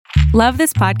Love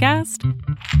this podcast?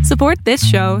 Support this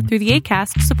show through the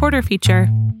Acast supporter feature.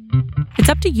 It's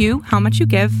up to you how much you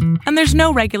give, and there's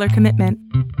no regular commitment.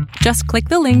 Just click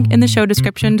the link in the show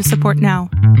description to support now.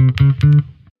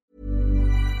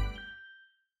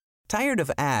 Tired of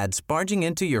ads barging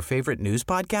into your favorite news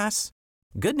podcasts?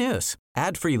 Good news.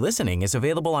 Ad-free listening is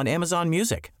available on Amazon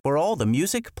Music for all the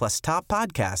music plus top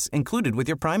podcasts included with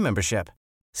your Prime membership.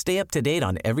 Stay up to date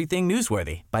on everything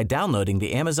newsworthy by downloading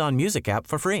the Amazon Music app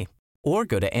for free or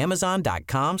go to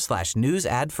amazon.com/news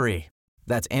ad free.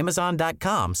 That's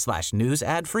amazon.com/news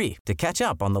ad free to catch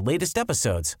up on the latest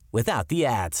episodes without the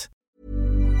ads.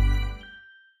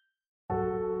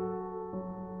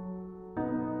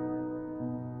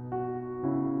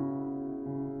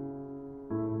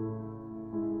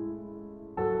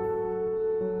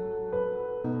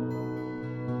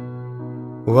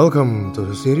 Welcome to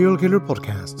the Serial Killer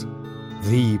Podcast,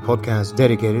 the podcast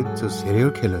dedicated to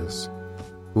serial killers,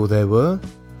 who they were,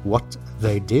 what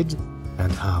they did,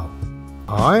 and how.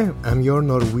 I am your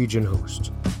Norwegian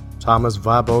host, Thomas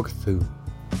Warburg Thu,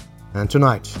 and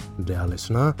tonight, dear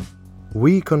listener,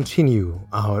 we continue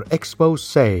our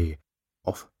exposé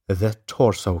of the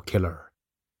torso killer,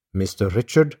 Mr.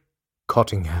 Richard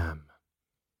Cottingham.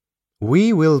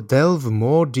 We will delve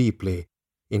more deeply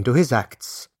into his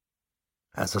acts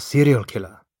as a serial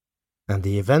killer, and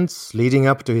the events leading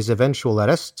up to his eventual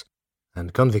arrest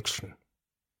and conviction.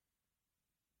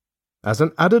 As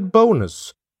an added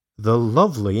bonus, the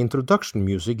lovely introduction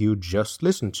music you just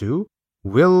listened to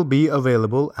will be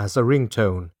available as a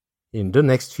ringtone in the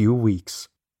next few weeks,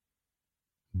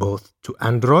 both to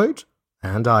Android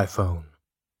and iPhone.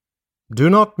 Do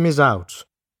not miss out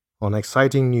on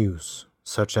exciting news,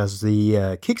 such as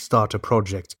the Kickstarter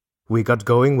project we got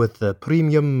going with the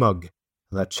premium mug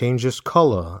that changes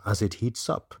color as it heats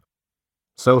up.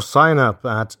 So sign up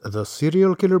at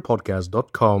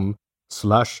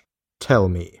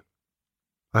theserialkillerpodcast.com/tellme.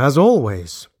 As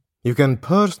always, you can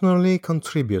personally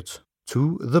contribute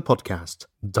to the podcast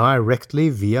directly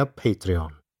via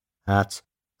Patreon at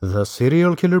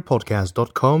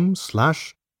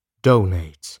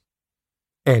theserialkillerpodcast.com/donate.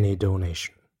 Any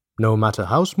donation, no matter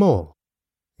how small,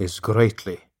 is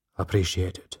greatly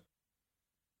appreciated.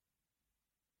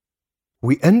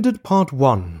 We ended part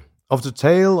 1 of the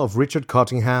tale of Richard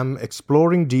Cottingham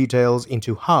exploring details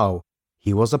into how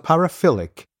he was a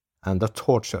paraphilic and a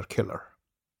torture killer.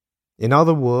 In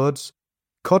other words,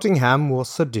 Cottingham was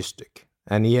sadistic,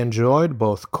 and he enjoyed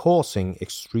both causing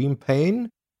extreme pain,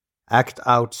 act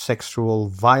out sexual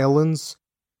violence,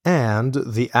 and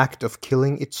the act of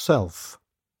killing itself.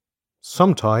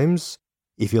 Sometimes,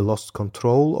 if he lost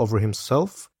control over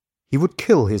himself, he would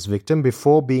kill his victim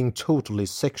before being totally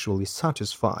sexually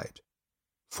satisfied.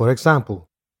 For example,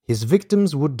 his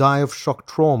victims would die of shock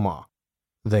trauma,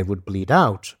 they would bleed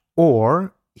out,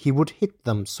 or he would hit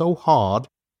them so hard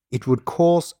it would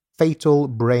cause fatal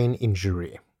brain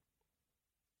injury.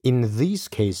 In these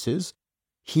cases,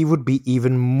 he would be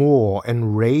even more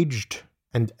enraged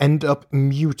and end up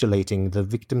mutilating the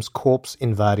victim's corpse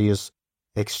in various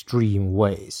extreme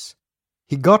ways.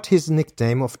 He got his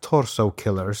nickname of Torso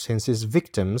Killer since his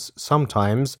victims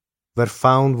sometimes were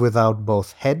found without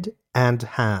both head and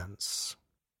hands.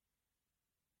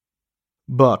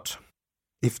 But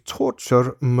if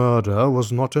torture murder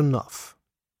was not enough,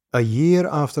 a year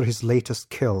after his latest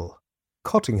kill,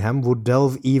 Cottingham would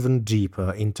delve even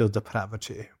deeper into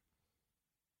depravity.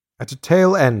 At the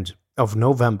tail end of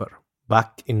November,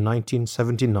 back in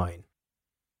 1979,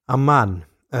 a man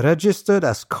registered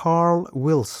as Carl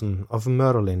Wilson of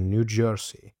Merlin, New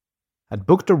Jersey, had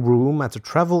booked a room at the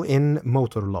Travel Inn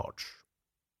Motor Lodge.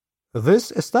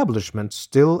 This establishment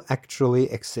still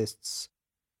actually exists,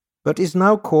 but is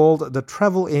now called the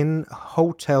Travel Inn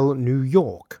Hotel New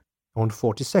York on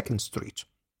 42nd Street.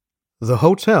 The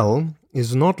hotel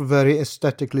is not very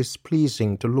aesthetically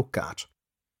pleasing to look at.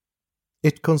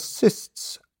 It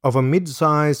consists of a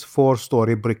mid-size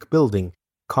 4-story brick building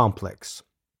complex,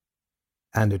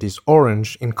 and it is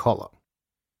orange in color.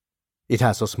 It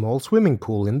has a small swimming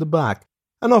pool in the back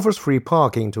and offers free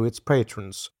parking to its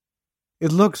patrons.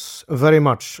 It looks very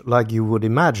much like you would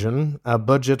imagine a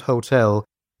budget hotel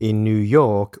in New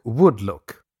York would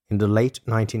look in the late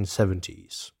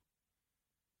 1970s.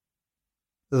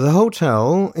 The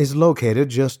hotel is located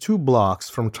just 2 blocks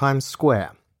from Times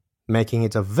Square, making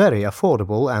it a very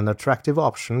affordable and attractive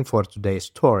option for today's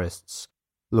tourists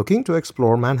looking to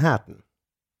explore Manhattan.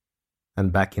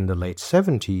 And back in the late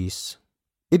 70s,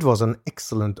 it was an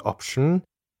excellent option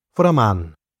for a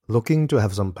man looking to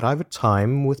have some private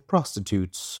time with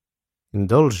prostitutes,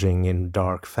 indulging in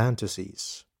dark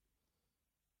fantasies.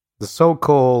 The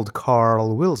so-called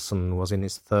Carl Wilson was in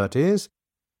his 30s,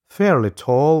 fairly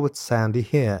tall with sandy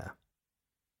hair.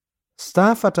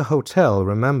 Staff at a hotel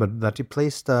remembered that he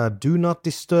placed a "Do Not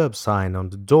Disturb" sign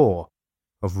on the door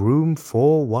of room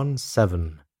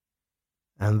 417,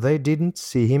 and they didn't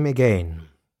see him again.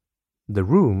 The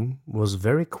room was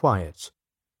very quiet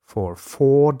for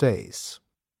 4 days.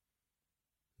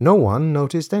 No one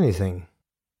noticed anything,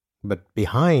 but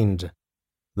behind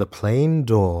the plain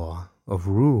door of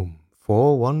room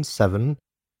 417,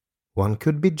 one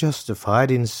could be justified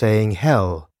in saying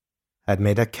hell had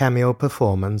made a cameo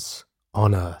performance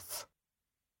on Earth.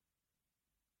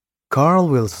 Carl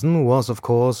Wilson was, of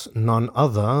course, none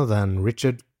other than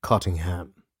Richard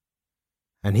Cottingham,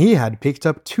 and he had picked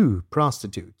up 2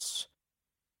 prostitutes.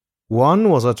 One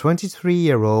was a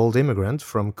 23-year-old immigrant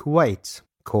from Kuwait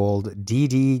called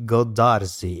Didi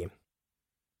Godarzi.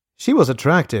 She was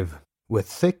attractive, with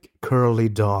thick, curly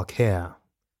dark hair,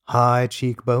 high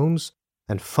cheekbones,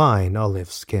 and fine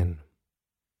olive skin.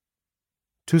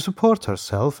 To support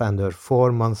herself and her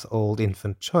 4-month-old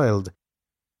infant child,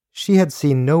 she had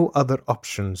seen no other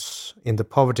options in the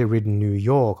poverty-ridden New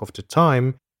York of the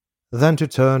time than to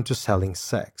turn to selling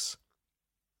sex.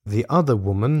 The other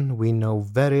woman we know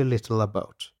very little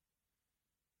about.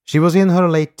 She was in her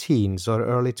late teens or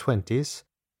early 20s,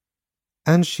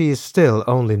 and she is still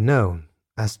only known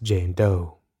as Jane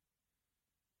Doe.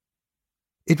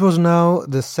 It was now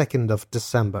the 2nd of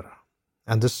December,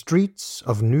 and the streets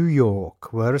of New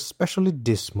York were especially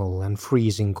dismal and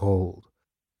freezing cold.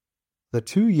 The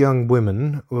 2 young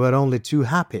women were only too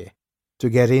happy to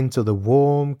get into the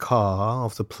warm car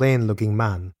of the plain-looking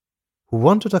man who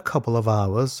wanted a couple of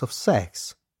hours of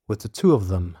sex with the 2 of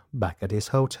them back at his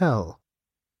hotel.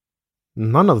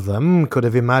 None of them could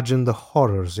have imagined the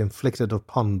horrors inflicted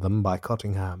upon them by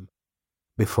Cottingham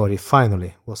before he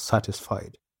finally was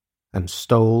satisfied and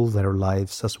stole their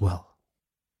lives as well.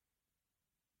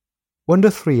 When the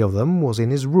 3 of them was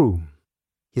in his room,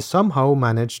 he somehow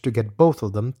managed to get both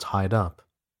of them tied up.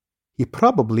 He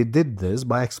probably did this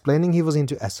by explaining he was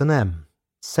into S&M,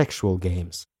 sexual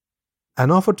games,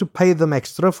 and offered to pay them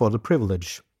extra for the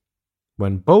privilege.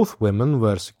 When both women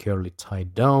were securely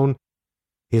tied down,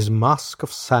 his mask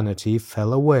of sanity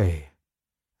fell away,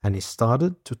 and he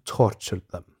started to torture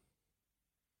them.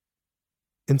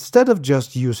 Instead of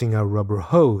just using a rubber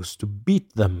hose to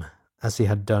beat them, as he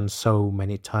had done so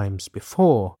many times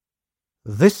before,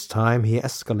 this time he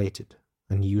escalated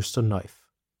and used a knife.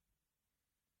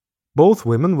 Both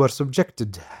women were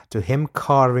subjected to him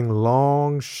carving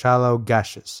long, shallow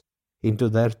gashes into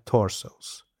their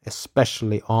torsos,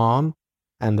 especially on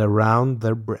and around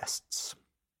their breasts.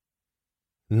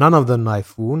 None of the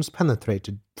knife wounds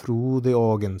penetrated through the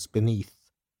organs beneath,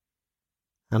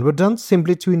 and were done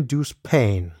simply to induce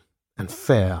pain and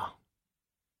fear.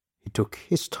 He took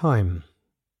his time.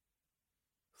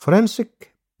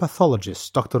 Forensic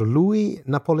pathologist Dr. Louis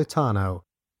Napolitano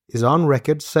is on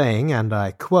record saying, and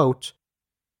I quote,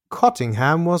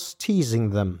 "Cottingham was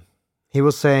teasing them. He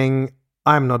was saying,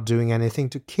 'I'm not doing anything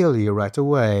to kill you right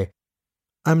away.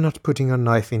 I'm not putting a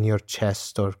knife in your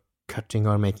chest or cutting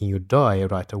or making you die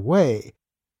right away.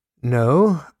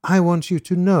 No, I want you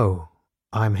to know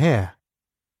I'm here,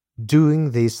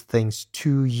 doing these things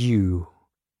to you,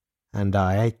 and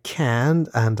I can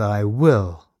and I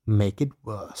will make it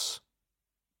worse.'"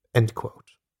 End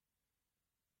quote.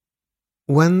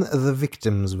 When the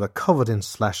victims were covered in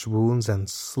slash wounds and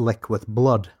slick with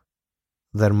blood,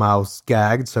 their mouths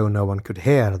gagged so no one could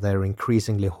hear their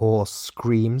increasingly hoarse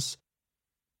screams,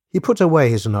 he put away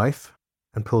his knife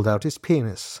and pulled out his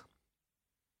penis.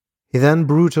 He then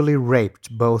brutally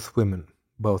raped both women,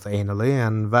 both anally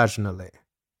and vaginally,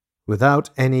 without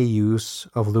any use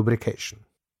of lubrication,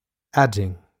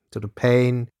 adding to the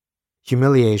pain,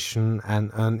 humiliation,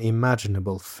 and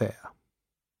unimaginable fear.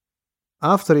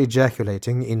 After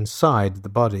ejaculating inside the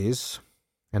bodies,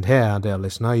 and here, dear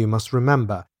listener, you must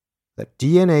remember that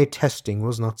DNA testing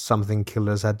was not something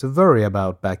killers had to worry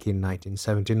about back in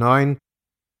 1979,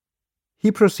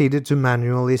 he proceeded to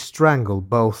manually strangle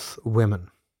both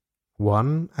women,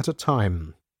 one at a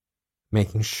time,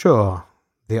 making sure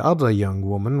the other young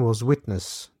woman was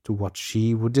witness to what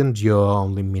she would endure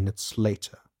only minutes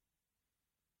later.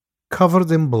 Covered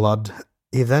in blood,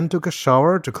 he then took a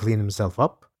shower to clean himself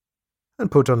up and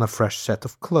put on a fresh set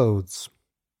of clothes.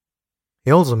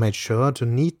 He also made sure to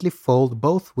neatly fold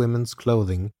both women's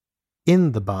clothing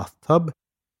in the bathtub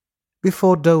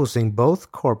before dosing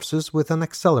both corpses with an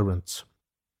accelerant.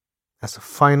 As a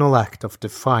final act of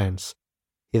defiance,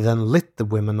 he then lit the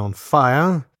women on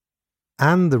fire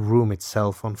and the room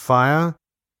itself on fire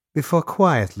before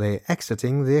quietly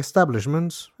exiting the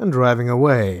establishment and driving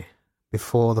away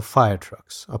before the fire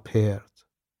trucks appeared.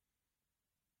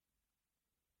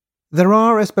 There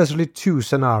are especially two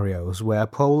scenarios where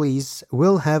police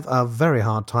will have a very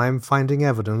hard time finding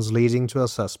evidence leading to a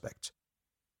suspect.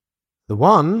 The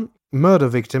one, murder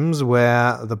victims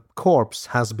where the corpse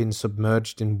has been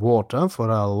submerged in water for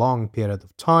a long period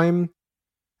of time,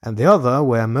 and the other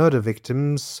where murder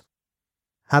victims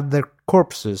had their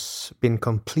corpses been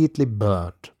completely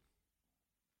burned.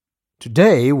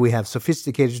 Today we have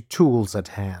sophisticated tools at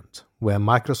hand, where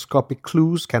microscopic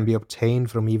clues can be obtained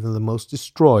from even the most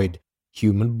destroyed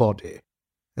human body,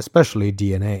 especially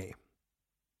DNA.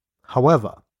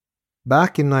 However,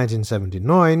 back in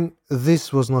 1979,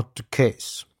 this was not the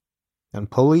case,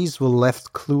 and police were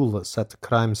left clueless at the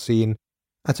crime scene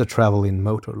at a traveling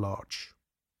motor lodge.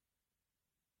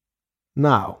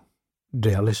 Now,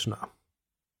 dear listener,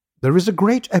 there is a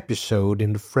great episode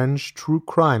in the French true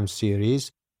crime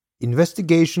series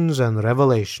Investigations and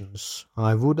Revelations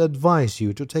I would advise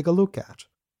you to take a look at.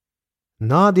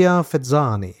 Nadia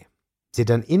Fezzani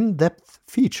did an in-depth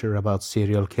feature about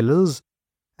serial killers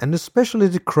and especially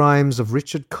the crimes of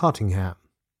Richard Cottingham.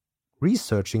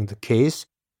 Researching the case,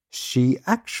 she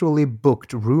actually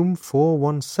booked room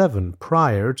 417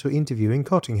 prior to interviewing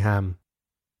Cottingham.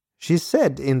 She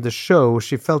said in the show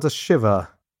she felt a shiver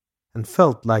and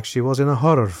felt like she was in a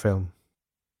horror film.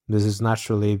 This is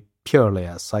naturally purely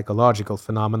a psychological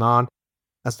phenomenon,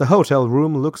 as the hotel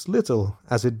room looks little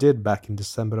as it did back in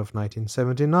December of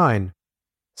 1979,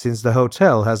 since the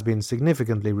hotel has been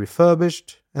significantly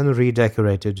refurbished and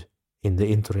redecorated in the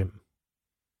interim.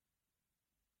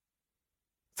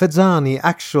 Fezzani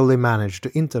actually managed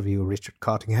to interview Richard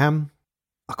Cottingham.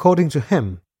 According to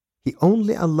him, he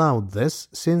only allowed this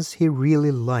since he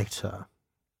really liked her,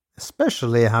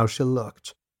 especially how she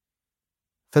looked.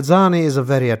 Fezzani is a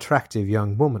very attractive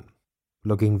young woman,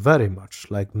 looking very much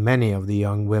like many of the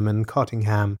young women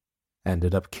Cottingham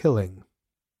ended up killing.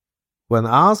 When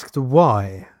asked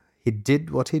why he did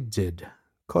what he did,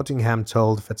 Cottingham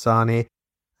told Fezzani,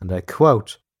 and I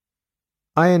quote,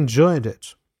 "I enjoyed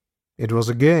it. It was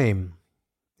a game.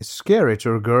 It's scary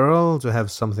to a girl to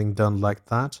have something done like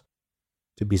that,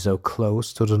 to be so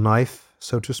close to the knife,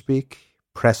 so to speak,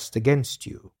 pressed against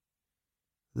you.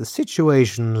 The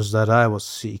situations that I was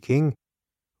seeking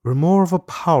were more of a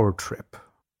power trip.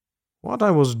 What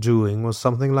I was doing was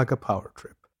something like a power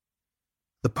trip.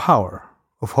 The power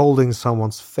of holding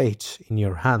someone's fate in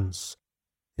your hands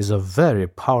is a very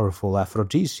powerful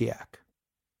aphrodisiac.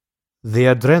 The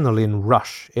adrenaline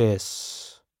rush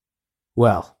is,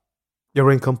 well,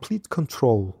 you're in complete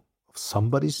control of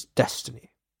somebody's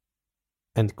destiny."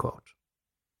 End quote.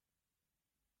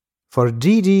 For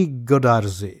Didi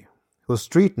Godarzi, whose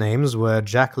street names were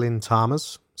Jacqueline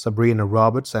Thomas, Sabrina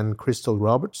Roberts, and Crystal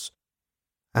Roberts,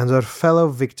 and her fellow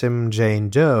victim Jane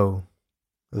Doe,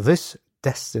 this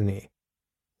destiny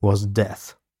was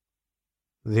death.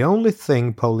 The only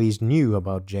thing police knew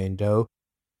about Jane Doe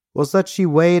was that she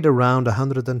weighed around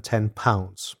 110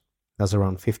 pounds, that's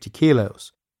around 50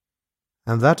 kilos,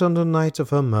 and that on the night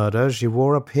of her murder she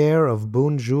wore a pair of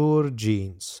bonjour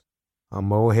jeans, a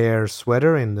mohair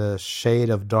sweater in the shade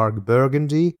of dark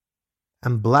burgundy,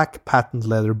 and black patent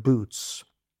leather boots,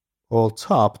 all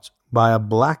topped by a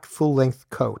black full-length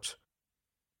coat.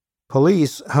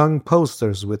 Police hung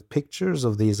posters with pictures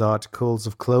of these articles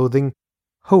of clothing,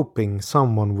 hoping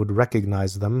someone would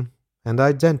recognize them and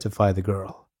identify the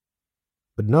girl.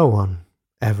 But no one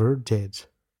ever did.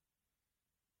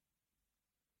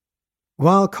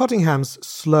 While Cottingham's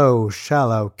slow,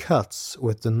 shallow cuts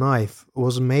with the knife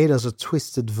was made as a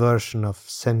twisted version of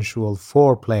sensual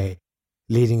foreplay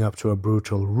leading up to a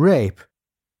brutal rape,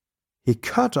 he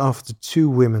cut off the two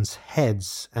women's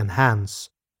heads and hands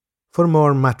for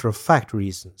more matter-of-fact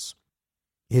reasons.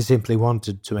 He simply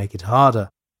wanted to make it harder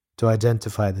to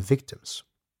identify the victims.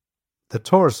 The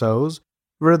torsos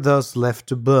were thus left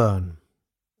to burn,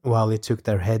 while he took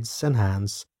their heads and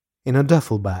hands in a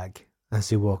duffel bag as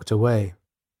he walked away.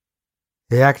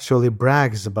 He actually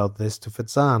brags about this to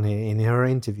Fezzani in her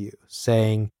interview,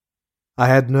 saying, "I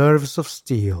had nerves of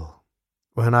steel.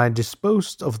 When I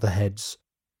disposed of the heads,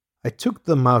 I took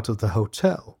them out of the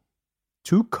hotel.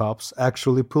 2 cops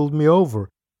actually pulled me over,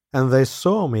 and they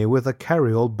saw me with a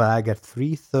carry-all bag at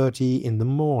 3:30 in the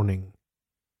morning.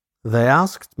 They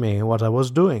asked me what I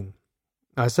was doing.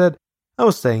 I said I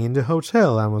was staying in the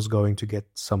hotel and was going to get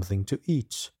something to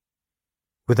eat.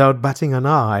 Without batting an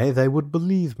eye, they would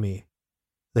believe me.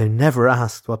 They never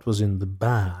asked what was in the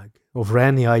bag, or for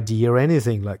any ID or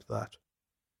anything like that.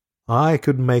 I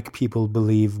could make people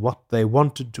believe what they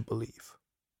wanted to believe.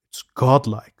 It's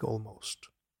godlike, almost."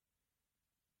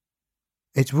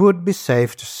 It would be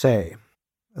safe to say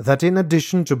that in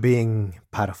addition to being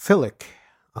paraphilic,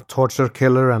 a torture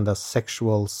killer and a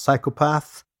sexual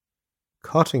psychopath,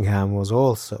 Cottingham was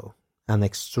also an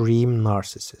extreme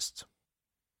narcissist.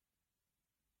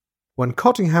 When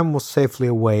Cottingham was safely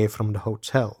away from the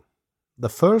hotel, the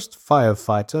first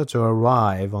firefighter to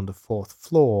arrive on the 4th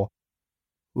floor,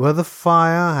 where the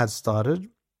fire had started,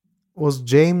 was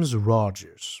James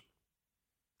Rogers.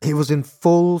 He was in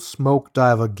full smoke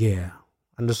diver gear,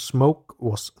 and the smoke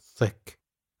was thick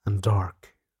and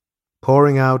dark,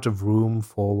 pouring out of room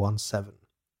 417.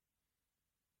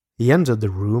 He entered the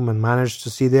room and managed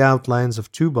to see the outlines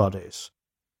of 2 bodies,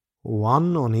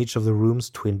 one on each of the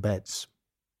room's twin beds.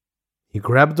 He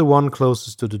grabbed the one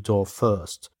closest to the door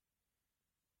first.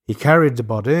 He carried the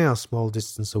body a small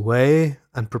distance away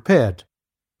and prepared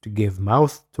to give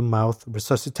mouth-to-mouth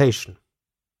resuscitation.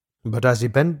 But as he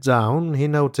bent down, he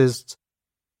noticed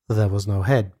there was no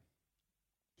head.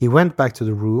 He went back to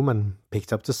the room and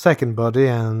picked up the second body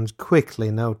and quickly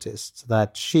noticed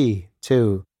that she,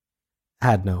 too,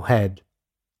 had no head.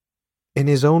 In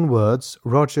his own words,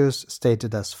 Rogers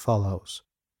stated as follows: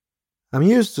 "I'm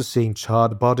used to seeing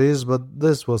charred bodies, but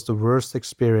this was the worst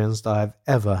experience I've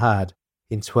ever had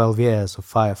in 12 years of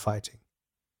firefighting.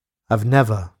 I've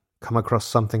never come across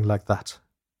something like that.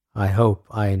 I hope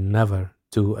I never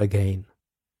do again."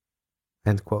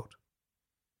 End quote.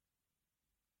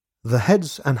 The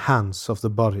heads and hands of the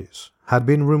bodies had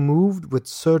been removed with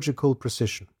surgical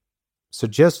precision,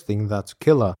 suggesting that the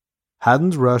killer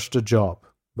hadn't rushed the job,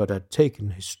 but had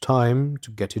taken his time to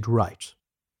get it right.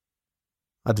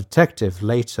 A detective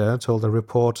later told a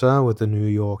reporter with the New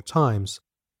York Times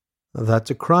that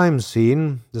the crime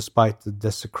scene, despite the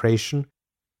desecration,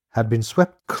 had been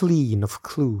swept clean of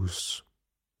clues,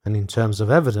 and in terms of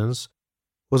evidence,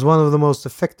 was one of the most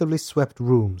effectively swept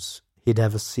rooms he'd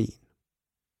ever seen.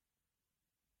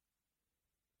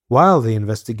 While the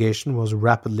investigation was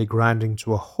rapidly grinding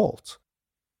to a halt,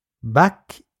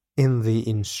 back in the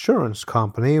insurance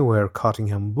company where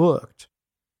Cottingham worked,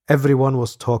 everyone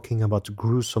was talking about the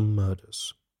gruesome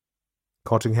murders.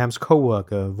 Cottingham's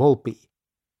co-worker, Volpe,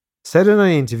 said in an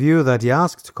interview that he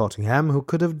asked Cottingham who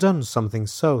could have done something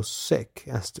so sick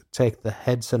as to take the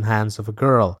heads and hands of a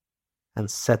girl and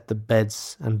set the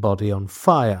beds and body on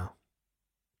fire.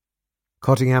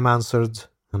 Cottingham answered,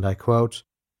 and I quote,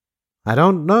 "I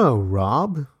don't know,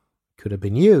 Rob. It could have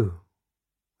been you.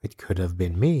 It could have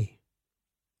been me."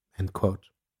 End quote.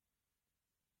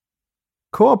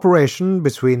 Cooperation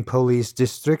between police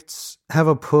districts have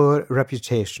a poor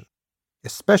reputation,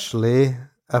 especially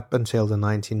up until the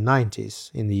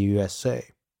 1990s in the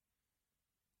USA.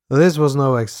 This was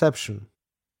no exception,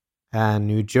 and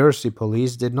New Jersey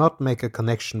police did not make a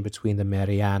connection between the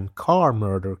Mary Ann Carr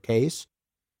murder case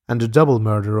and the double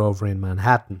murder over in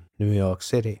Manhattan, New York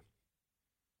City.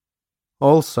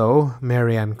 Also,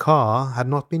 Mary Ann Carr had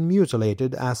not been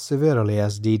mutilated as severely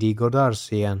as Dee Dee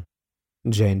Godarcy and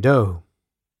Jane Doe,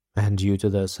 and due to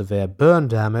the severe burn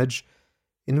damage,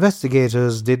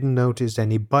 investigators didn't notice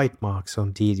any bite marks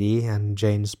on Dee Dee and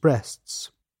Jane's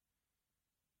breasts.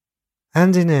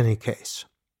 And in any case,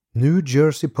 New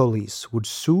Jersey police would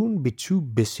soon be too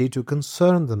busy to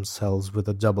concern themselves with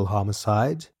a double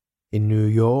homicide in New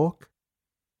York,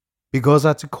 because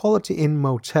at the Quality Inn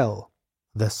motel,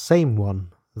 the same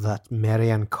one that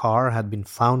Mary Ann Carr had been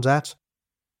found at,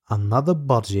 another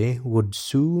body would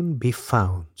soon be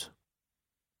found.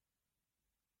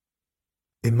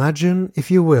 Imagine, if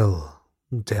you will,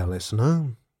 dear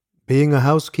listener, being a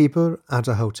housekeeper at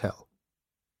a hotel.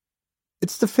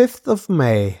 It's the 5th of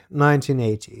May,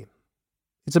 1980.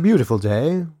 It's a beautiful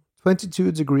day,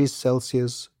 22 degrees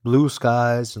Celsius, blue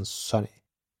skies and sunny.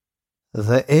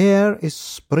 The air is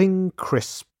spring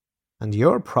crisp, and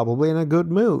you're probably in a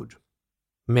good mood.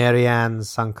 Mary Ann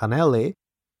Sancanelli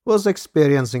was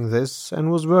experiencing this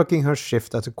and was working her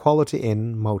shift at a Quality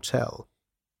Inn motel.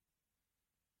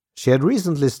 She had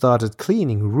recently started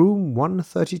cleaning room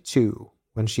 132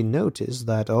 when she noticed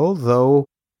that although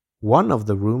one of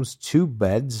the room's 2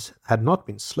 beds had not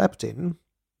been slept in,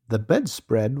 the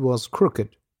bedspread was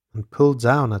crooked and pulled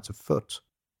down at the foot.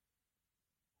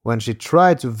 When she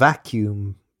tried to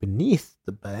vacuum beneath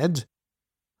the bed,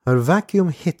 her vacuum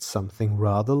hit something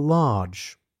rather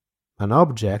large, an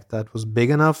object that was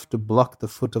big enough to block the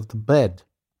foot of the bed.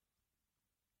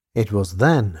 It was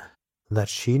then that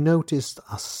she noticed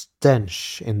a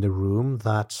stench in the room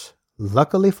that,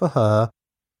 luckily for her,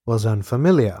 was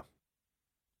unfamiliar.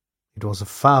 It was a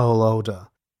foul odor,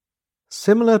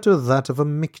 similar to that of a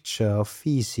mixture of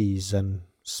feces and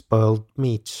spoiled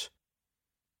meat.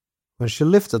 When she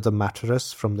lifted the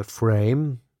mattress from the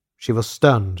frame, she was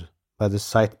stunned by the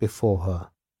sight before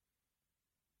her.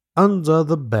 Under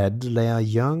the bed lay a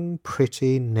young,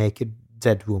 pretty, naked,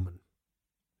 dead woman.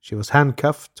 She was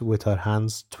handcuffed with her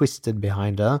hands twisted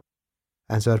behind her,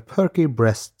 and her perky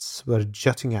breasts were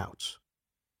jutting out.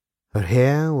 Her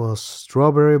hair was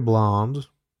strawberry blonde.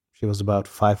 She was about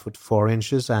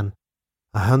 5'4" and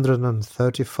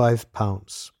 135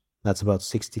 pounds. That's about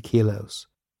 60 kilos.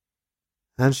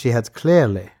 And she had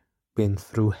clearly been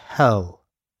through hell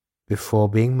before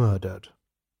being murdered.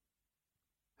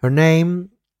 Her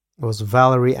name was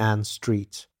Valerie Ann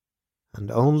Street, and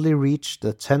only reached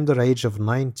the tender age of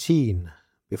 19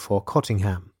 before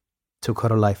Cottingham took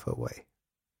her life away.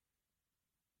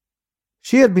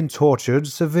 She had been tortured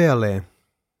severely,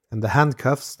 and the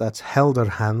handcuffs that held her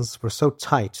hands were so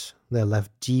tight they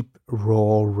left deep,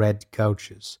 raw red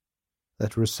gouges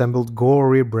that resembled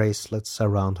gory bracelets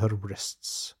around her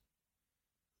wrists.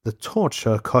 The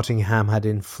torture Cottingham had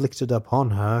inflicted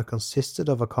upon her consisted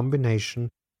of a combination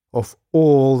of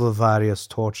all the various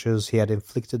tortures he had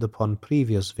inflicted upon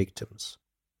previous victims.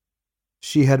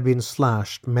 She had been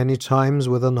slashed many times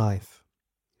with a knife,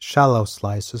 shallow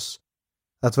slices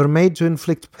that were made to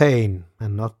inflict pain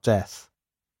and not death.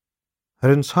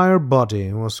 Her entire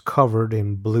body was covered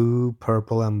in blue,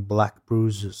 purple, and black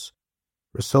bruises,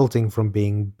 resulting from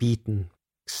being beaten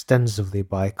extensively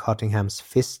by Cottingham's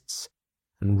fists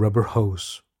and rubber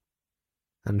hose,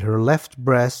 and her left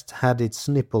breast had its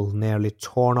nipple nearly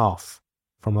torn off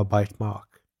from a bite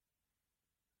mark.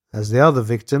 As the other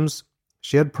victims,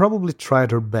 she had probably tried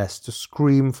her best to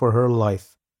scream for her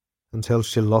life until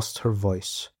she lost her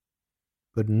voice,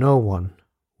 but no one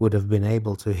would have been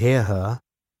able to hear her,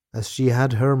 as she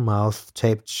had her mouth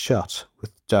taped shut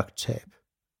with duct tape.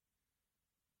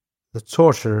 The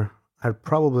torture had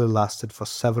probably lasted for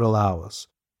several hours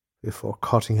before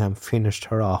Cottingham finished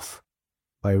her off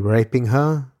by raping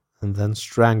her and then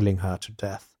strangling her to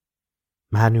death,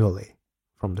 manually,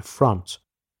 from the front,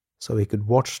 so he could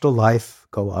watch the life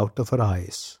go out of her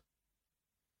eyes.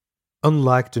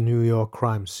 Unlike the New York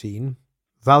crime scene,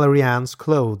 Valerie Ann's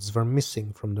clothes were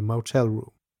missing from the motel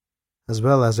room, as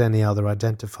well as any other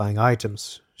identifying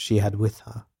items she had with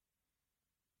her.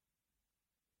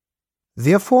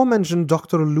 The aforementioned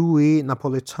Dr. Louis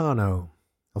Napolitano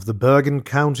of the Bergen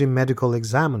County Medical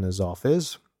Examiner's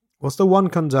Office was the one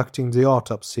conducting the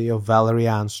autopsy of Valerie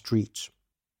Ann Street.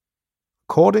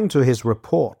 According to his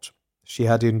report, she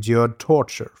had endured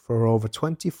torture for over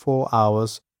 24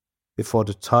 hours before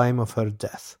the time of her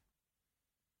death.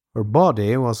 Her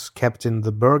body was kept in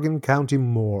the Bergen County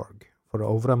morgue for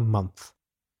over a month,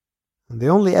 and the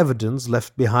only evidence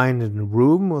left behind in the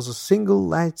room was a single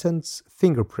latent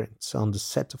fingerprint on the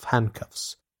set of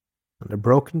handcuffs and a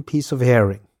broken piece of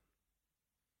herring.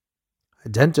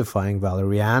 Identifying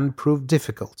Valerie Ann proved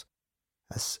difficult,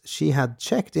 as she had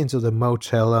checked into the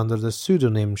motel under the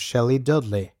pseudonym Shelley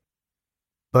Dudley,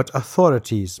 but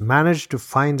authorities managed to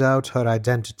find out her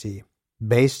identity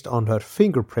based on her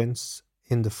fingerprints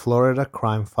in the Florida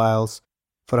crime files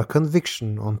for a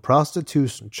conviction on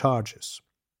prostitution charges.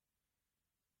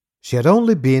 She had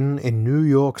only been in New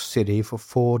York City for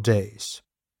 4 days.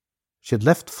 She had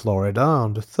left Florida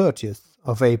on the 30th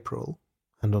of April,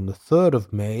 and on the 3rd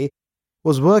of May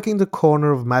was working the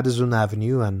corner of Madison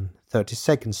Avenue and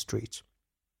 32nd Street.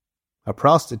 A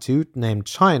prostitute named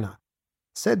China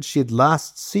said she had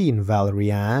last seen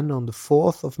Valerie Ann on the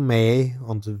 4th of May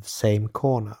on the same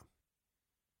corner.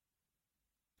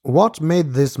 What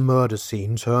made this murder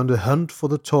scene turn the hunt for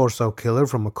the torso killer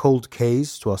from a cold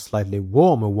case to a slightly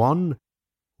warmer one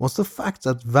was the fact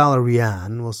that Valerie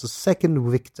Ann was the second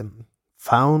victim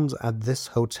found at this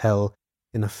hotel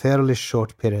in a fairly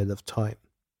short period of time,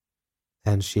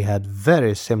 and she had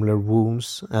very similar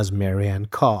wounds as Mary Ann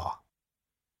Carr.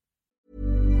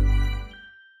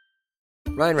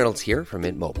 Ryan Reynolds here from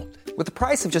Mint Mobile. With the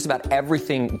price of just about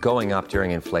everything going up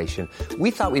during inflation, we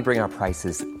thought we'd bring our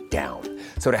prices down.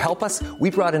 So to help us,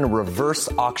 we brought in a reverse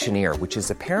auctioneer, which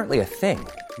is apparently a thing.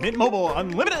 Mint Mobile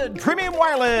Unlimited Premium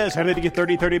Wireless. How to get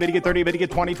 30, 30, bit to get 30, bit to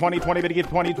get 20, 20, 20, bit to get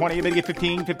 20, 20, bit to get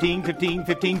 15, 15, 15,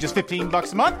 15, just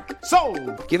 $15 a month?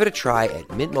 Sold! Give it a try at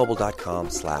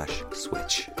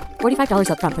mintmobile.com/switch. $45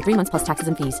 up front for 3 months plus taxes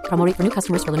and fees. Promo rate for new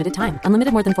customers for limited time.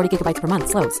 Unlimited more than 40 gigabytes per month.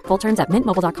 Slows full terms at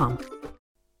mintmobile.com.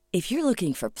 If you're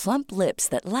looking for plump lips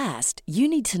that last, you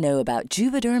need to know about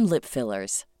Juvederm lip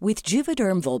fillers. With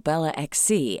Juvederm Volbella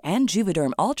XC and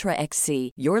Juvederm Ultra XC,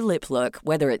 your lip look,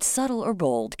 whether it's subtle or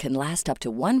bold, can last up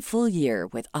to 1 full year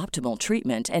with optimal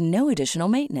treatment and no additional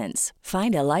maintenance.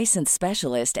 Find a licensed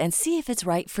specialist and see if it's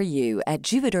right for you at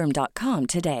Juvederm.com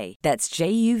today. That's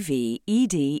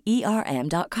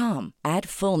JUVEDERM.com. Add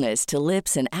fullness to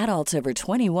lips in adults over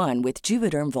 21 with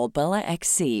Juvederm Volbella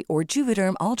XC or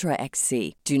Juvederm Ultra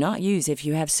XC. Do not use if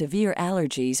you have severe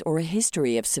allergies or a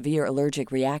history of severe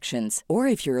allergic reactions, or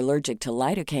if you're allergic to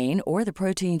lidocaine or the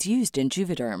proteins used in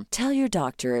Juvederm. Tell your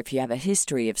doctor if you have a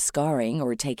history of scarring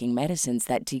or taking medicines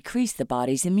that decrease the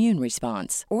body's immune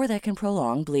response or that can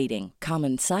prolong bleeding.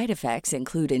 Common side effects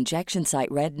include injection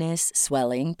site redness,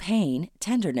 swelling, pain,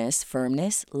 tenderness,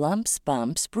 firmness, lumps,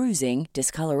 bumps, bruising,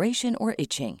 discoloration, or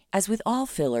itching. As with all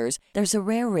fillers, there's a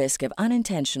rare risk of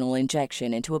unintentional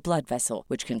injection into a blood vessel,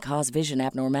 which can cause vision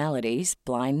abnormalities,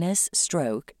 blindness,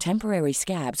 stroke, temporary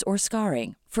scabs, or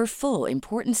scarring. For full,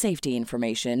 important safety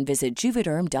information, visit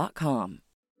Juvederm.com.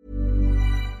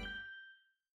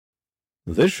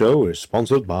 This show is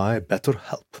sponsored by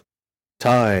BetterHelp.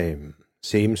 Time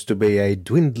seems to be a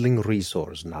dwindling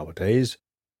resource nowadays.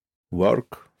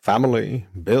 Work, family,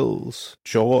 bills,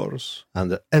 chores, and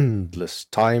the endless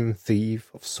time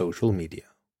thief of social media.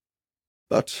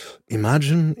 But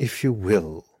imagine, if you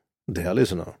will, dear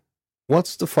listener,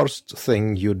 what's the first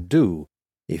thing you'd do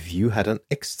if you had an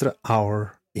extra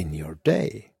hour in your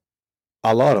day?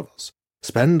 A lot of us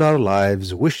spend our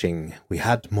lives wishing we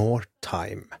had more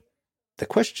time. The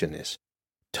question is,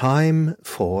 time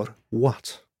for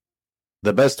what?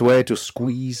 The best way to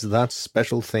squeeze that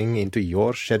special thing into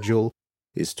your schedule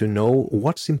is to know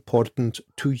what's important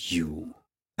to you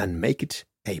and make it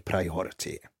a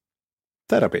priority.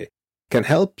 Therapy can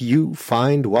help you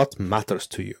find what matters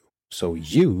to you so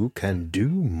you can do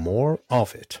more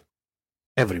of it.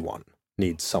 Everyone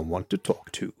needs someone to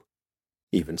talk to.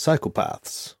 Even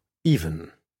psychopaths.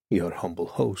 Even your humble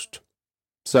host.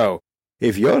 So,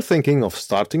 if you're thinking of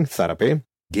starting therapy,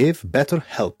 give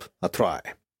BetterHelp a try.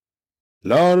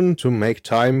 Learn to make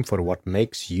time for what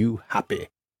makes you happy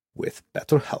with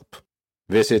BetterHelp.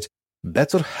 Visit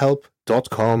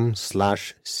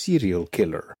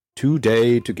betterhelp.com/serialkiller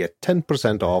today to get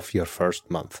 10% off your first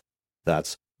month.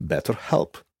 That's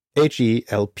BetterHelp.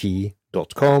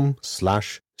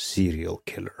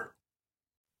 HELP.com/serialkiller.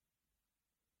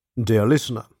 Dear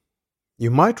listener,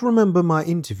 you might remember my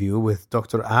interview with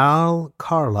Dr. Al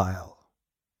Carlisle.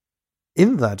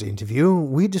 In that interview,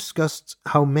 we discussed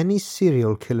how many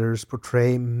serial killers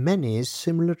portray many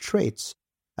similar traits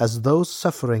as those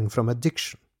suffering from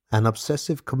addiction and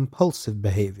obsessive-compulsive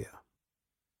behavior.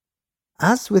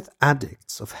 As with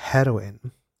addicts of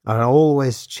heroin, are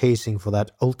always chasing for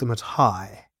that ultimate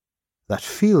high, that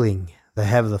feeling they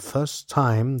have the first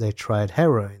time they tried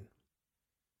heroin.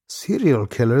 Serial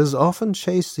killers often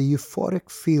chase the euphoric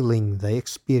feeling they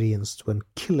experienced when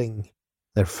killing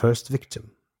their first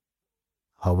victim.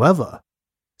 However,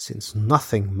 since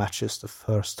nothing matches the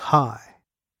first high,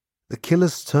 the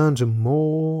killers turn to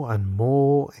more and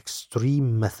more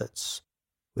extreme methods,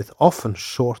 with often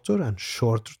shorter and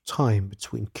shorter time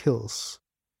between kills,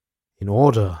 in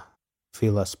order to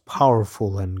feel as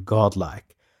powerful and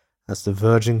godlike as the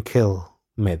virgin kill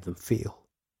made them feel.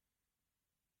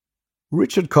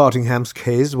 Richard Cottingham's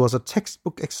case was a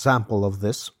textbook example of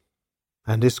this,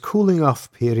 and his cooling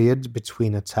off period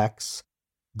between attacks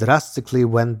drastically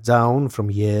went down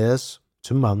from years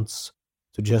to months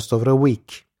to just over a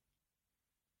week.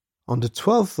 On the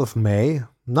 12th of May,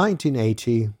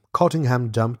 1980,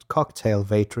 Cottingham dumped cocktail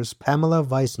waitress Pamela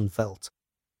Weisenfeld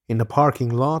in a parking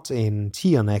lot in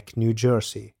Teaneck, New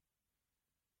Jersey.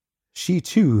 She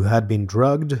too had been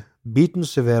drugged, beaten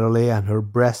severely, and her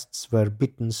breasts were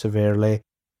bitten severely,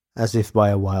 as if by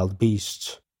a wild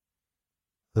beast.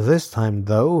 This time,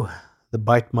 though, the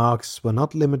bite marks were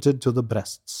not limited to the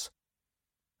breasts.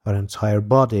 Her entire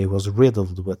body was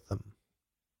riddled with them.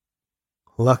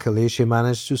 Luckily, she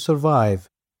managed to survive,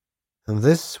 and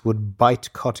this would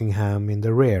bite Cottingham in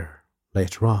the rear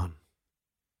later on.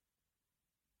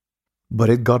 But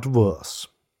it got worse.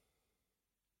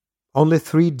 Only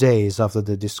 3 days after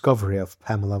the discovery of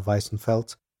Pamela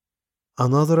Weisenfeld,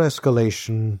 another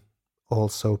escalation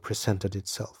also presented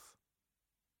itself.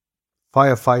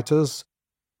 Firefighters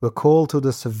were called to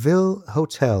the Seville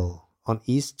Hotel on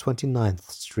East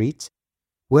 29th Street,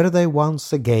 where they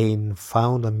once again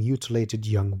found a mutilated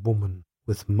young woman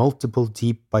with multiple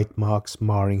deep bite marks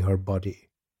marring her body.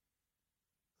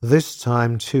 This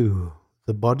time, too,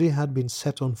 the body had been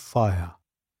set on fire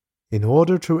in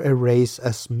order to erase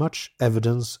as much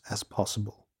evidence as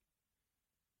possible.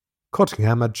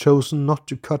 Cottingham had chosen not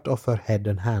to cut off her head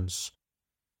and hands,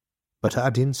 but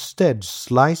had instead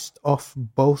sliced off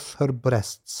both her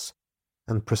breasts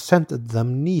and presented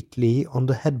them neatly on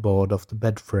the headboard of the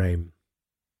bed frame.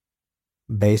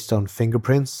 Based on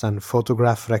fingerprints and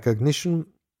photograph recognition,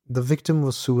 the victim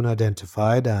was soon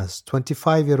identified as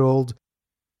 25-year-old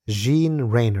Jean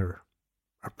Rayner,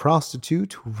 a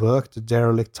prostitute who worked the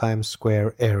derelict Times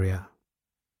Square area.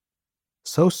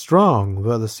 So strong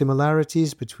were the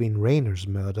similarities between Rayner's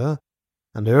murder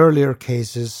and earlier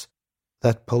cases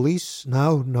that police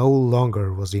now no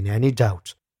longer was in any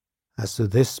doubt as to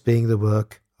this being the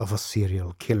work of a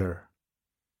serial killer.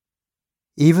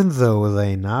 Even though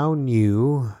they now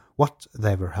knew what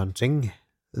they were hunting,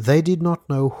 they did not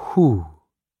know who,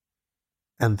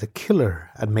 and the killer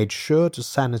had made sure to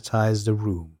sanitize the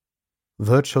room,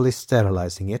 virtually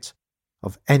sterilizing it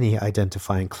of any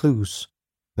identifying clues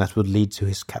that would lead to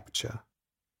his capture.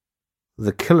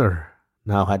 The killer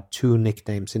now had two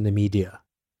nicknames in the media: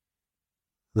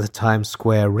 the Times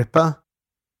Square Ripper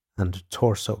and the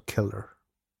Torso Killer,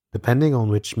 depending on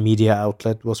which media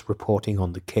outlet was reporting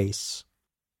on the case.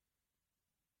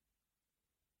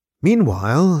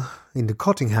 Meanwhile, in the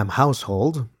Cottingham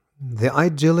household, the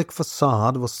idyllic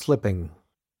facade was slipping.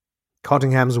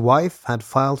 Cottingham's wife had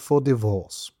filed for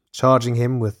divorce, charging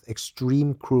him with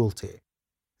extreme cruelty,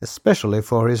 especially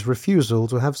for his refusal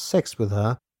to have sex with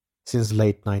her since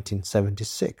late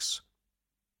 1976.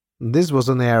 This was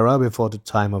an era before the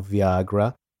time of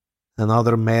Viagra and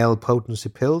other male potency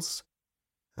pills,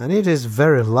 and it is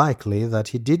very likely that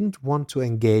he didn't want to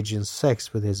engage in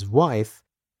sex with his wife,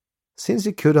 since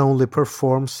he could only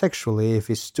perform sexually if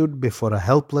he stood before a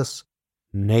helpless,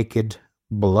 naked,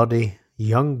 bloody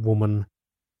young woman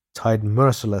tied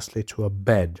mercilessly to a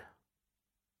bed.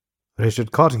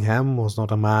 Richard Cottingham was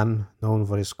not a man known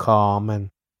for his calm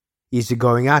and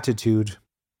easygoing attitude,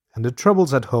 and the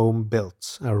troubles at home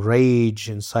built a rage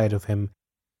inside of him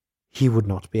he would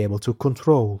not be able to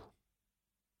control.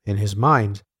 In his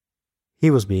mind, he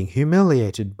was being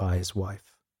humiliated by his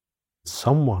wife.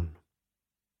 Someone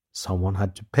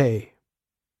had to pay.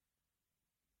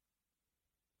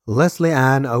 Leslie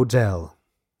Ann Odell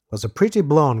was a pretty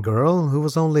blonde girl who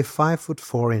was only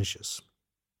 5'4".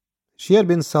 She had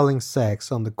been selling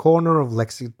sex on the corner of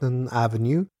Lexington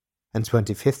Avenue and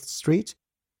 25th Street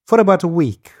for about a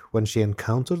week when she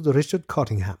encountered Richard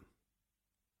Cottingham.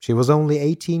 She was only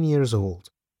 18 years old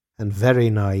and very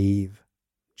naive,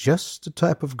 just the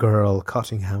type of girl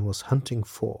Cottingham was hunting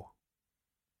for.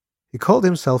 He called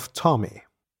himself Tommy.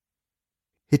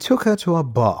 He took her to a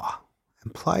bar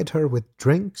and plied her with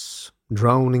drinks,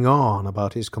 droning on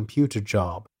about his computer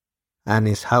job and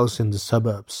his house in the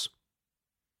suburbs.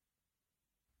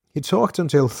 He talked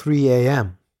until 3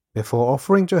 a.m. before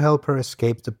offering to help her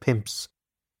escape the pimps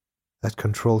that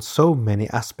controlled so many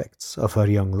aspects of her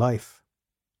young life.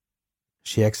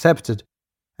 She accepted,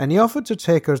 and he offered to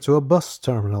take her to a bus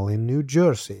terminal in New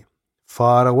Jersey,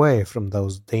 far away from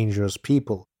those dangerous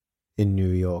people in New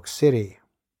York City.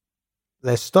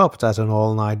 They stopped at an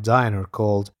all-night diner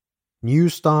called New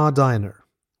Star Diner,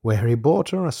 where he bought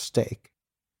her a steak.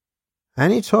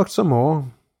 And he talked some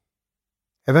more.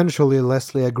 Eventually,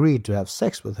 Leslie agreed to have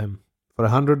sex with him for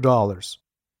 $100.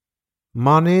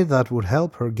 Money that would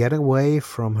help her get away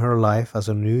from her life as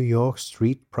a New York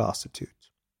street prostitute.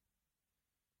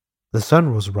 The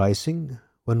sun was rising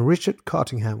when Richard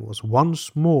Cottingham was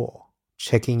once more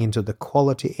checking into the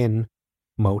Quality Inn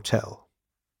motel.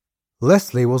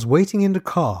 Leslie was waiting in the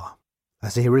car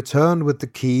as he returned with the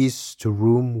keys to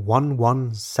room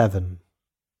 117.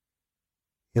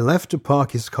 He left to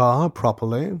park his car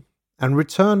properly and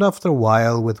returned after a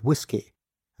while with whiskey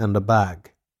and a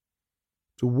bag.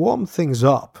 To warm things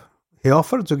up, he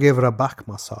offered to give her a back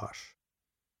massage,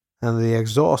 and the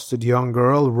exhausted young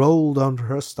girl rolled onto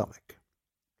her stomach.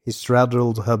 He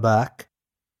straddled her back,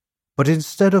 but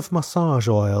instead of massage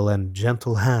oil and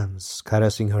gentle hands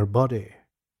caressing her body,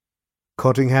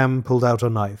 Cottingham pulled out a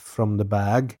knife from the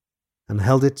bag and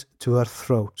held it to her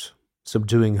throat,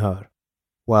 subduing her,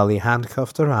 while he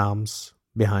handcuffed her arms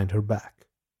behind her back.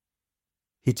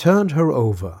 He turned her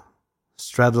over,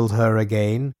 straddled her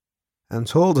again, and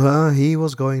told her he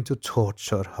was going to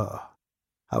torture her,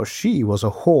 how she was a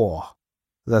whore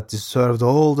that deserved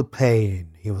all the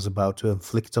pain he was about to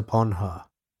inflict upon her.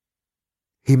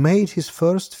 He made his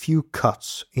first few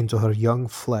cuts into her young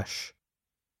flesh,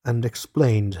 and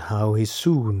explained how he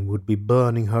soon would be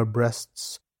burning her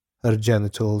breasts, her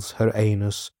genitals, her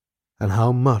anus, and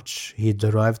how much he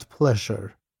derived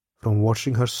pleasure from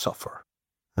watching her suffer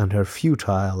and her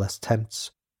futile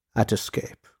attempts at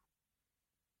escape.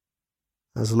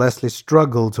 As Leslie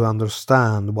struggled to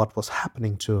understand what was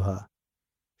happening to her,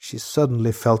 she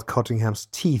suddenly felt Cottingham's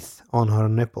teeth on her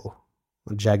nipple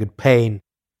a jagged pain,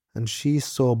 and she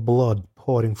saw blood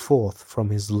pouring forth from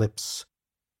his lips.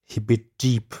 He bit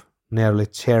deep, nearly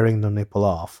tearing the nipple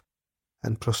off,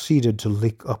 and proceeded to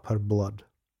lick up her blood.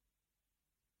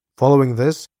 Following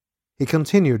this, he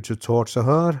continued to torture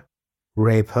her,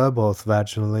 rape her both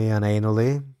vaginally and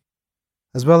anally,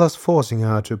 as well as forcing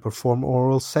her to perform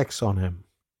oral sex on him.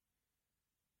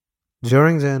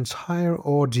 During the entire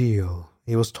ordeal,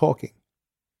 he was talking.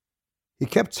 He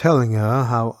kept telling her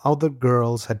how other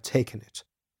girls had taken it,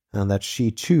 and that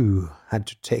she too had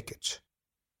to take it.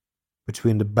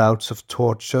 Between the bouts of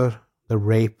torture, the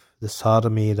rape, the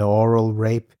sodomy, the oral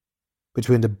rape,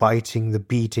 between the biting, the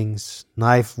beatings,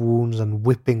 knife wounds, and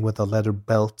whipping with a leather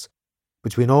belt,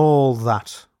 between all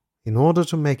that, in order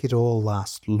to make it all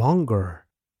last longer,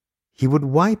 he would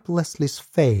wipe Leslie's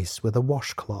face with a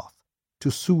washcloth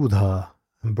to soothe her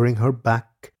and bring her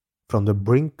back from the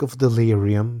brink of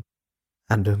delirium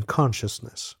and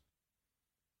unconsciousness.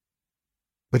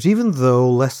 But even though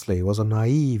Leslie was a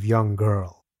naive young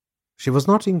girl, she was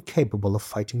not incapable of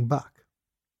fighting back.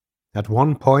 At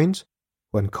one point,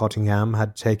 when Cottingham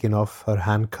had taken off her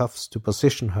handcuffs to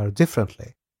position her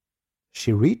differently,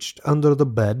 she reached under the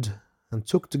bed and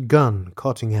took the gun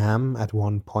Cottingham at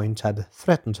one point had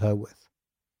threatened her with.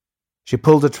 She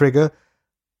pulled the trigger,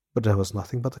 but there was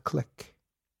nothing but a click.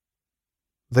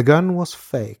 The gun was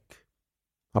fake,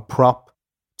 a prop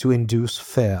to induce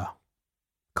fear.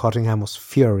 Cottingham was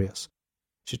furious.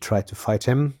 She tried to fight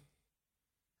him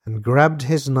and grabbed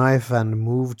his knife and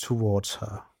moved towards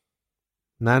her.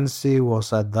 Nancy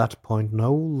was at that point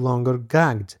no longer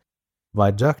gagged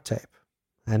by duct tape,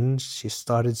 and she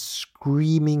started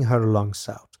screaming her lungs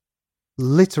out,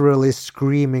 literally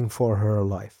screaming for her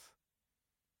life.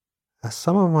 As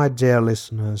some of my dear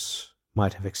listeners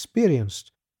might have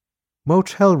experienced,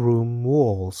 motel room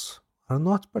walls are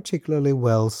not particularly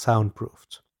well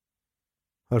soundproofed.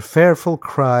 Her fearful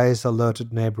cries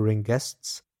alerted neighboring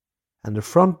guests, and the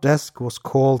front desk was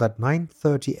called at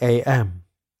 9:30 a.m.,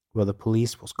 where the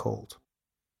police was called.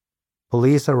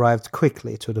 Police arrived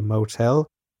quickly to the motel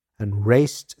and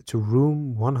raced to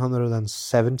room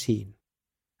 117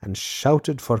 and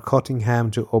shouted for Cottingham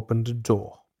to open the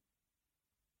door.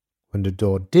 When the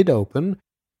door did open,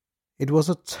 it was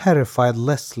a terrified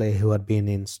Leslie who had been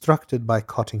instructed by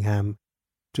Cottingham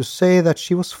to say that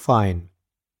she was fine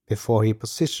before he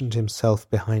positioned himself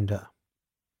behind her,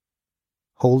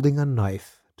 holding a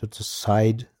knife to the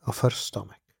side of her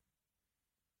stomach.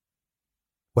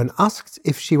 When asked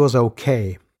if she was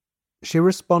okay, she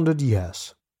responded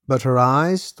yes, but her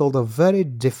eyes told a very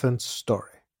different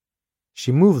story.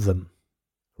 She moved them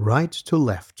right to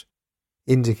left,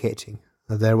 indicating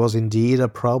that there was indeed a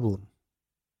problem.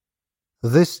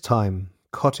 This time,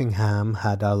 Cottingham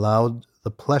had allowed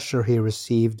the pleasure he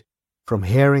received from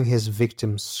hearing his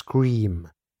victim scream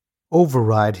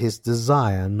override his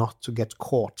desire not to get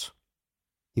caught.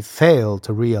 He failed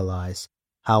to realize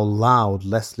how loud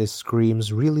Leslie's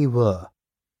screams really were,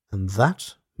 and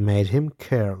that made him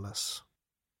careless.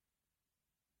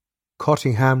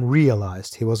 Cottingham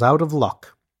realized he was out of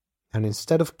luck, and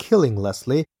instead of killing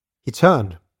Leslie, he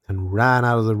turned and ran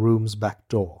out of the room's back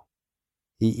door.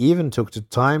 He even took the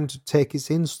time to take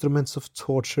his instruments of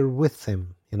torture with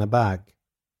him in a bag.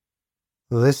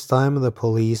 This time the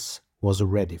police was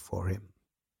ready for him,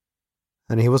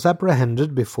 and he was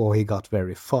apprehended before he got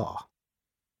very far.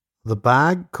 The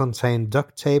bag contained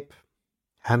duct tape,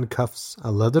 handcuffs,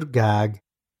 a leather gag,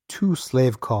 2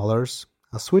 slave collars,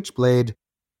 a switchblade,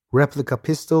 replica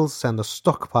pistols, and a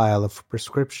stockpile of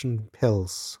prescription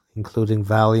pills, including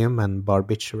Valium and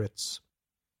barbiturates.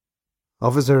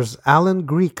 Officers Alan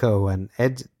Greco and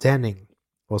Ed Denning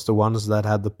was the ones that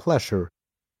had the pleasure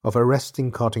of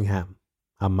arresting Cottingham,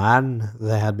 a man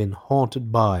they had been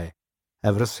haunted by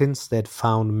ever since they had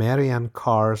found Mary Ann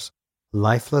Carr's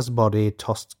lifeless body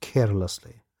tossed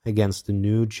carelessly against the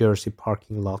New Jersey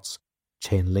parking lot's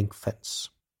chain-link fence.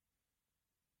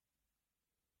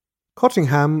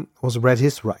 Cottingham was read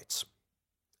his rights,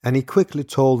 and he quickly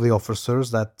told the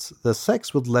officers that the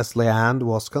sex with Leslie Ann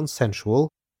was consensual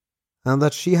and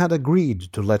that she had agreed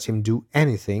to let him do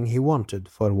anything he wanted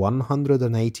for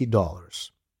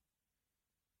 $180.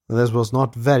 This was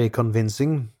not very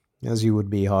convincing, as you would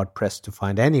be hard-pressed to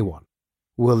find anyone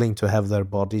willing to have their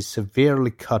bodies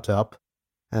severely cut up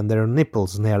and their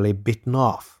nipples nearly bitten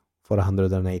off for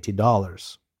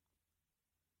 $180.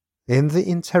 In the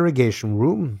interrogation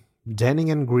room, Denning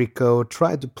and Greco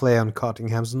tried to play on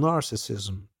Cottingham's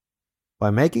narcissism by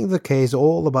making the case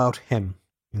all about him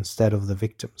instead of the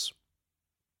victims.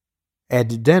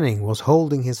 Ed Denning was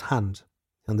holding his hand,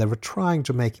 and they were trying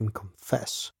to make him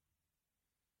confess.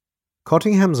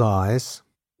 Cottingham's eyes,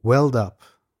 welled up,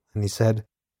 and he said,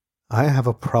 "I have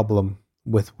a problem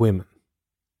with women."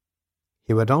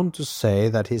 He went on to say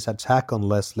that his attack on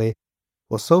Leslie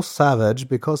was so savage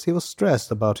because he was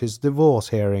stressed about his divorce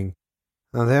hearing,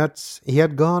 and that he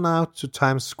had gone out to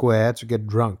Times Square to get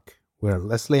drunk, where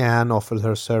Leslie Ann offered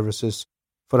her services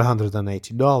for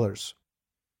 $180.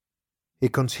 He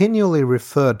continually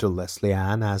referred to Leslie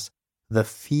Ann as the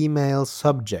female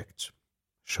subject,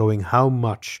 showing how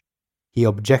much he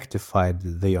objectified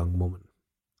the young woman,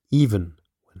 even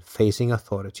when facing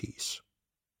authorities.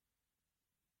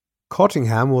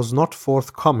 Cottingham was not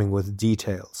forthcoming with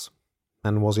details,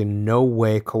 and was in no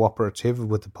way cooperative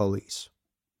with the police.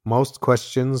 Most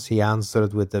questions he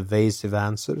answered with evasive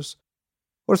answers,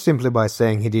 or simply by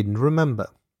saying he didn't remember.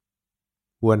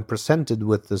 When presented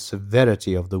with the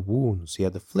severity of the wounds he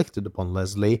had inflicted upon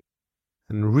Leslie,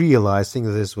 and realizing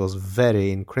this was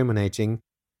very incriminating,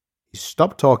 he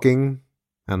stopped talking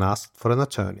and asked for an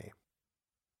attorney.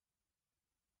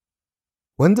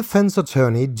 When defense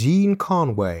attorney Dean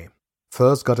Conway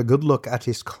first got a good look at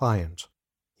his client,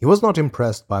 he was not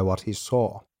impressed by what he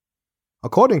saw.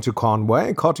 According to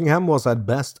Conway, Cottingham was at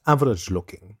best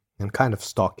average-looking and kind of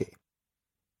stocky.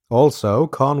 Also,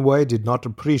 Conway did not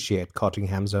appreciate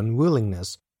Cottingham's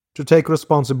unwillingness to take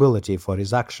responsibility for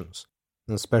his actions,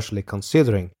 especially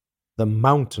considering the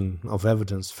mountain of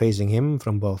evidence facing him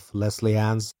from both Leslie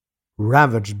Ann's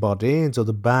ravaged body to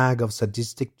the bag of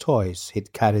sadistic toys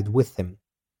he'd carried with him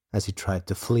as he tried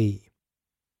to flee.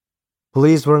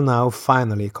 Police were now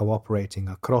finally cooperating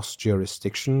across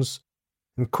jurisdictions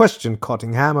and questioned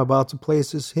Cottingham about the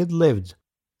places he'd lived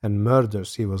and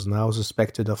murders he was now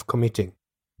suspected of committing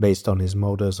based on his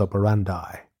modus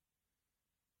operandi.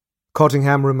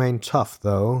 Cottingham remained tough,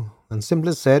 though, and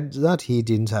simply said that he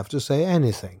didn't have to say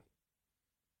anything.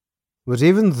 But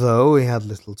even though he had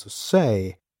little to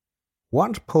say,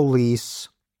 what police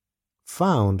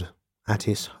found at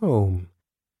his home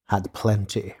had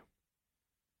plenty.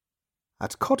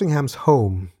 At Cottingham's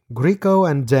home, Grieco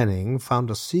and Denning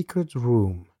found a secret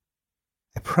room,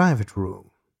 a private room,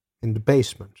 in the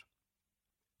basement.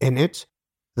 In it,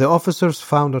 the officers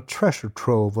found a treasure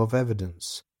trove of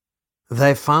evidence.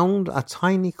 They found a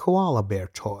tiny koala bear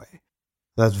toy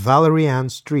that Valerie Ann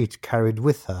Street carried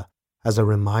with her as a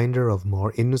reminder of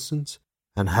more innocent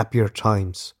and happier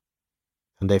times.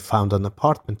 And they found an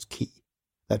apartment key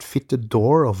that fit the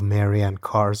door of Mary Ann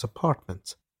Carr's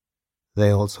apartment.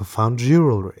 They also found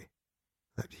jewelry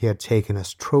that he had taken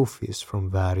as trophies from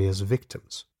various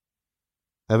victims.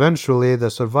 Eventually,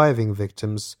 the surviving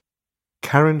victims,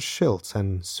 Karen Schiltz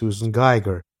and Susan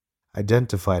Geiger,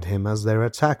 identified him as their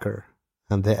attacker,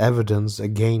 and the evidence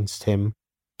against him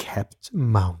kept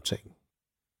mounting.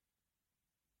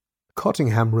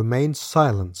 Cottingham remained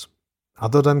silent,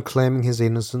 other than claiming his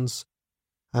innocence,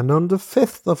 and on the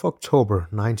 5th of October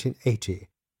 1980,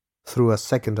 through a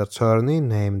second attorney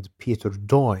named Peter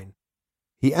Doyne,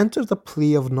 he entered a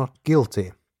plea of not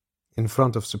guilty in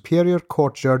front of Superior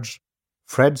Court Judge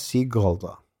Fred C.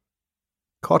 Golda.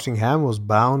 Cottingham was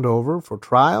bound over for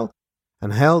trial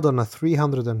and held on a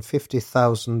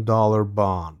 $350,000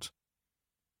 bond,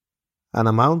 an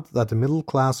amount that the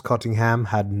middle-class Cottingham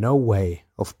had no way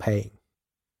of paying.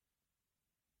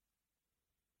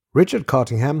 Richard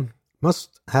Cottingham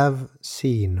must have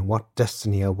seen what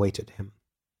destiny awaited him,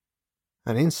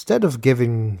 and instead of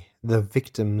giving the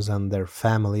victims and their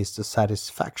families the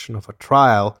satisfaction of a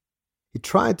trial, he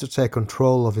tried to take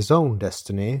control of his own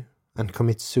destiny and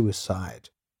commit suicide.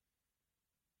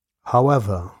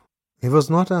 However, he was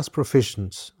not as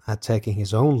proficient at taking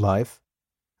his own life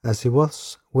as he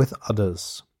was with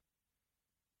others.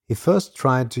 He first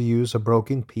tried to use a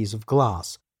broken piece of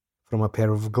glass from a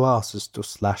pair of glasses to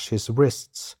slash his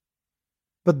wrists,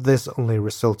 but this only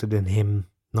resulted in him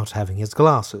not having his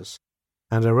glasses,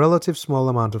 and a relative small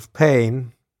amount of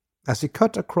pain as he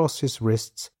cut across his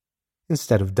wrists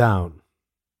instead of down.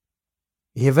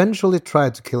 He eventually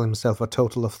tried to kill himself a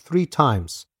total of 3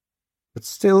 times, but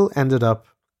still ended up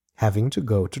having to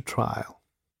go to trial.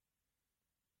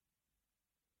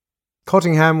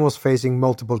 Cottingham was facing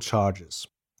multiple charges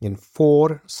in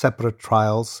 4 separate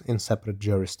trials in separate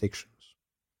jurisdictions.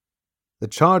 The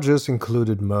charges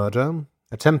included murder,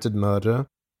 attempted murder,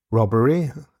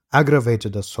 robbery,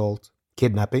 aggravated assault,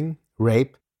 kidnapping,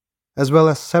 rape, as well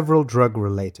as several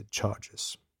drug-related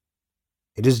charges.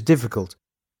 It is difficult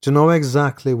to know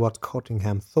exactly what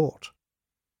Cottingham thought,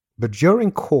 but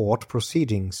during court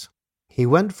proceedings, he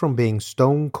went from being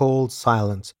stone-cold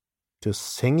silent to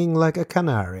singing like a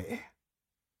canary.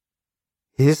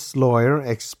 His lawyer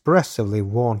expressively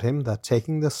warned him that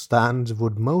taking the stand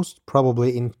would most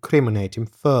probably incriminate him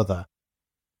further,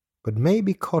 but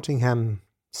maybe Cottingham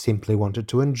simply wanted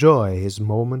to enjoy his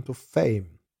moment of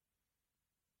fame.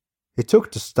 He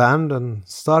took the stand and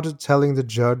started telling the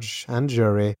judge and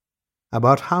jury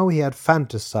about how he had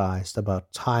fantasized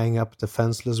about tying up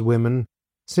defenseless women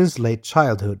since late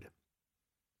childhood.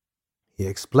 He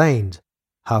explained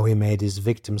how he made his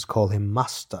victims call him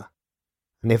master,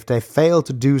 and if they failed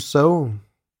to do so,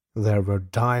 there were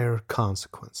dire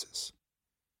consequences.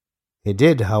 He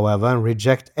did, however,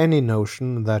 reject any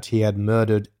notion that he had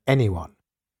murdered anyone,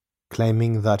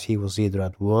 claiming that he was either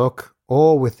at work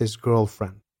or with his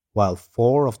girlfriend, while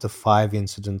 4 of the 5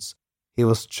 incidents he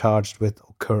was charged with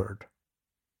occurred.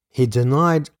 He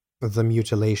denied the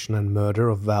mutilation and murder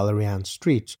of Valerie Ann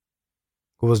Street,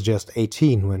 who was just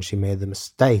 18 when she made the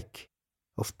mistake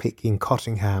of picking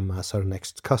Cottingham as her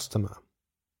next customer.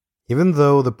 Even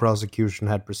though the prosecution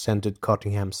had presented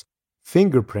Cottingham's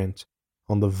fingerprint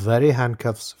on the very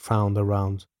handcuffs found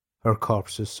around her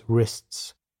corpse's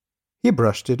wrists, he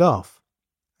brushed it off,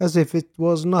 as if it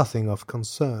was nothing of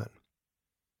concern.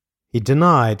 He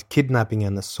denied kidnapping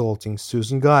and assaulting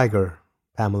Susan Geiger,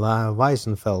 Pamela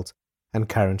Weisenfeld, and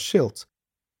Karen Schilt,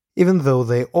 even though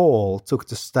they all took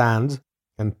the stand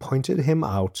and pointed him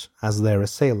out as their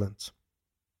assailant.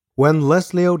 When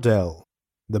Leslie Odell,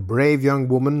 the brave young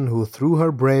woman who through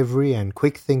her bravery and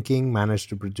quick thinking managed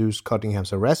to produce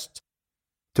Cottingham's arrest,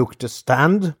 took the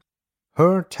stand,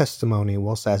 her testimony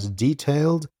was as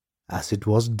detailed as it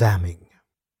was damning.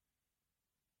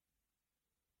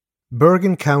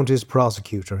 Bergen County's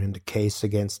prosecutor in the case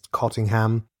against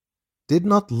Cottingham did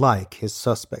not like his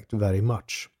suspect very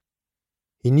much.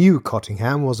 He knew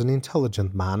Cottingham was an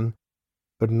intelligent man,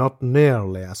 but not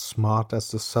nearly as smart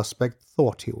as the suspect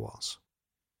thought he was.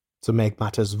 To make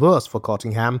matters worse for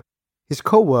Cottingham, his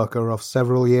co-worker of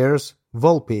several years,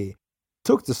 Volpe,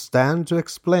 took the stand to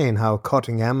explain how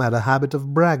Cottingham had a habit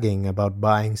of bragging about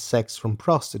buying sex from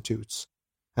prostitutes,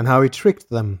 and how he tricked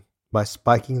them by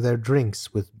spiking their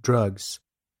drinks with drugs.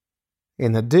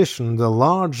 In addition, the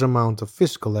large amount of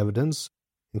physical evidence,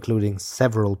 including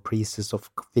several pieces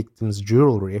of victims'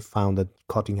 jewelry found at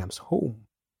Cottingham's home,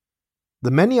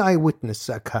 the many eyewitness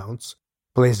accounts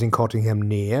placing Cottingham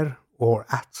near or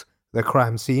at the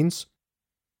crime scenes,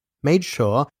 made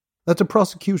sure that the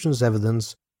prosecution's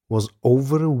evidence was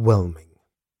overwhelming.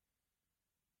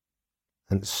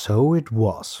 And so it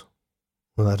was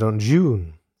that on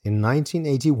June in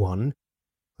 1981,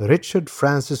 Richard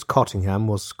Francis Cottingham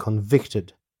was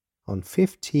convicted on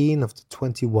 15 of the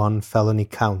 21 felony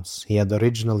counts he had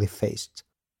originally faced.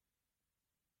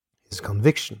 His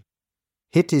conviction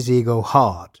hit his ego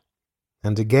hard,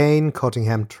 and again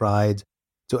Cottingham tried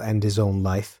to end his own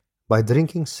life by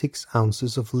drinking 6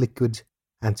 ounces of liquid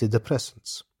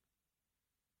antidepressants.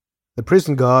 The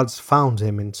prison guards found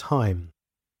him in time,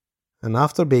 and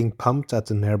after being pumped at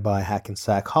the nearby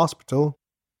Hackensack Hospital,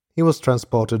 he was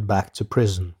transported back to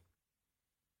prison.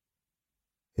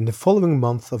 In the following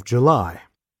month of July,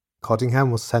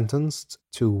 Cottingham was sentenced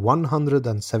to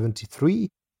 173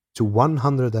 to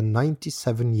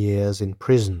 197 years in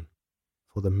prison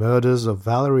for the murders of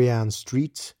Valerie Ann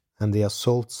Street and the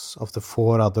assaults of the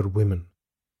 4 other women,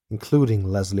 including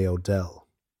Leslie Odell.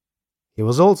 He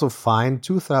was also fined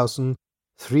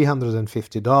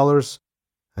 $2,350,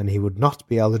 and he would not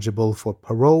be eligible for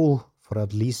parole for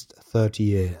at least 30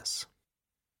 years.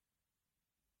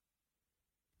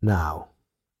 Now,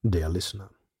 dear listener,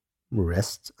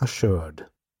 rest assured.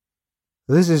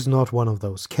 This is not one of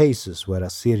those cases where a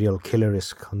serial killer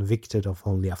is convicted of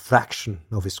only a fraction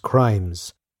of his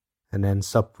crimes and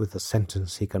ends up with a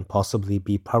sentence he can possibly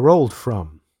be paroled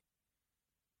from.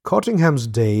 Cottingham's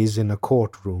days in a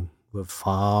courtroom were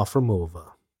far from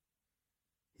over.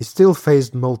 He still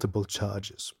faced multiple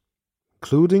charges,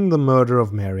 including the murder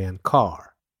of Marianne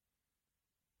Carr.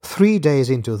 3 days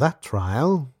into that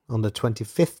trial, on the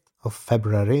 25th of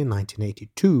February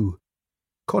 1982,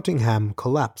 Cottingham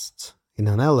collapsed in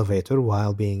an elevator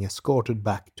while being escorted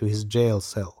back to his jail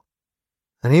cell,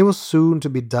 and he was soon to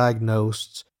be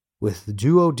diagnosed with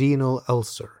duodenal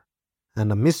ulcer,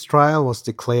 and a mistrial was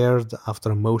declared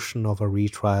after a motion of a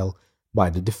retrial by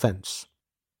the defense.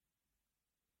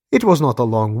 It was not a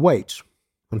long wait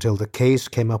until the case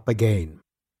came up again,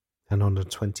 and on the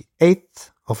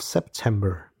 28th of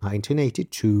September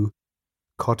 1982,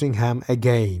 Cottingham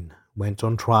again went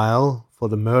on trial for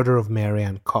the murder of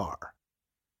Marianne Carr.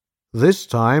 This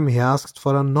time he asked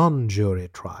for a non-jury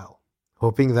trial,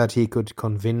 hoping that he could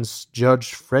convince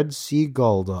Judge Fred C.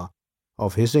 Golda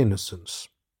of his innocence.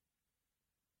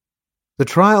 The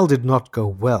trial did not go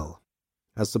well,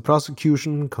 as the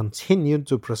prosecution continued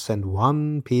to present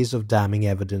one piece of damning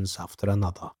evidence after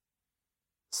another,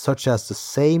 such as the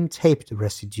same taped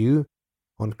residue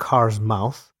on Carr's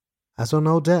mouth as on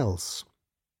Odell's.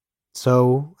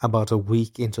 So, about a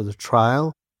week into the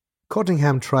trial,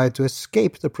 Cottingham tried to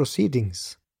escape the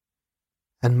proceedings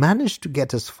and managed to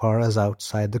get as far as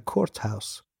outside the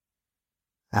courthouse.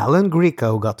 Alan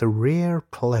Greco got the rare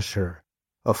pleasure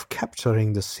of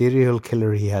capturing the serial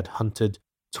killer he had hunted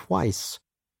twice,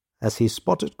 as he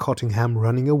spotted Cottingham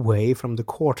running away from the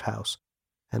courthouse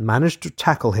and managed to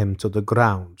tackle him to the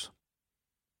ground.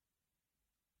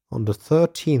 On the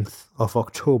 13th of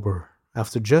October,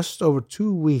 after just over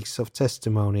 2 weeks of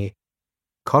testimony,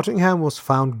 Cottingham was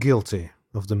found guilty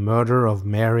of the murder of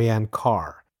Mary Ann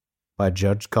Carr by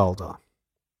Judge Galda.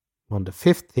 On the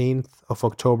 15th of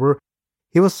October,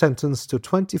 he was sentenced to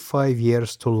 25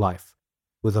 years to life,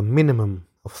 with a minimum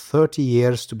of 30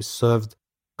 years to be served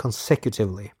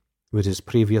consecutively with his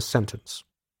previous sentence.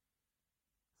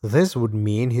 This would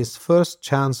mean his first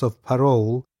chance of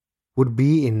parole would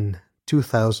be in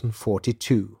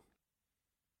 2042.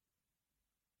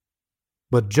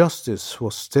 But justice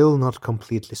was still not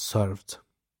completely served,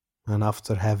 and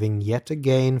after having yet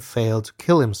again failed to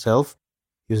kill himself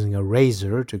using a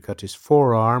razor to cut his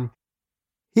forearm,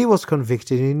 he was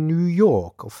convicted in New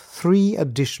York of 3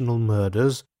 additional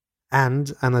murders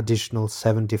and an additional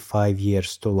 75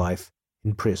 years to life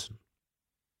in prison.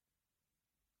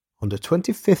 On the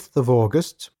 25th of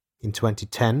August, in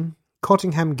 2010,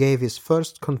 Cottingham gave his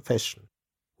first confession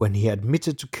when he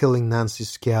admitted to killing Nancy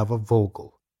Schiava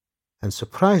Vogel, and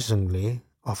surprisingly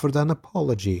offered an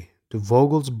apology to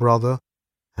Vogel's brother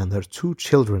and their 2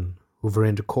 children who were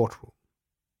in the courtroom.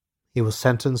 He was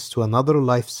sentenced to another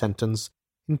life sentence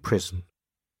in prison,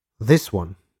 this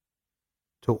one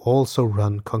to also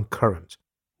run concurrent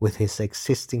with his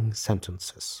existing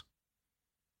sentences.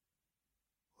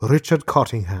 Richard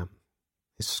Cottingham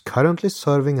is currently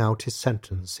serving out his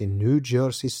sentence in New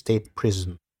Jersey State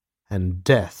Prison, and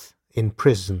death in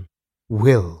prison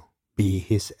will be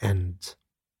his end.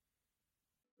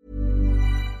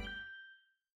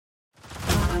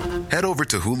 Head over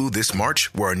to Hulu this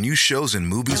March, where our new shows and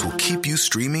movies will keep you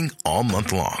streaming all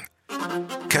month long.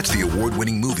 Catch the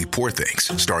award-winning movie Poor Things,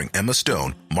 starring Emma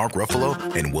Stone, Mark Ruffalo,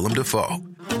 and Willem Dafoe.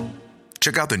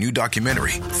 Check out the new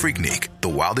documentary, Freaknik, The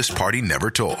Wildest Party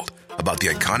Never Told, about the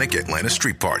iconic Atlanta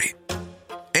Street Party.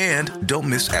 And don't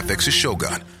miss FX's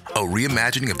Shogun, a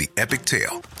reimagining of the epic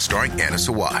tale, starring Anna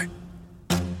Sawai.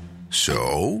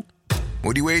 So,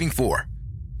 what are you waiting for?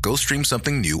 Go stream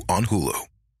something new on Hulu.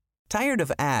 Tired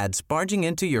of ads barging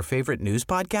into your favorite news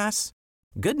podcasts?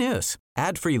 Good news.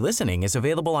 Ad-free listening is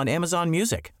available on Amazon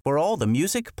Music for all the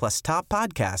music plus top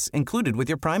podcasts included with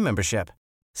your Prime membership.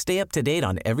 Stay up to date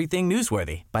on everything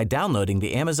newsworthy by downloading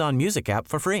the Amazon Music app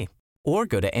for free or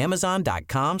go to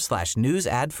amazon.com/news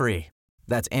ad free.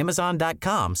 That's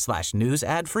amazon.com/news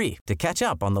ad free to catch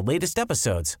up on the latest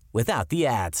episodes without the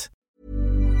ads.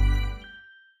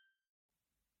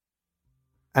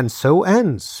 And so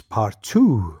ends part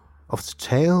 2 of the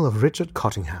tale of Richard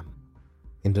Cottingham.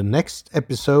 In the next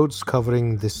episodes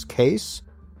covering this case,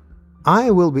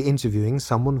 I will be interviewing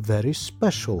someone very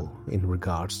special in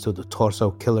regards to the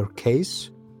Torso Killer case.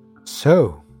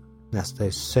 So, as they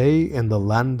say in the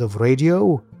land of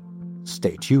radio,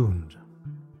 stay tuned.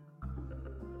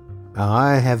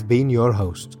 I have been your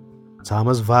host,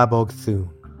 Thomas Warburg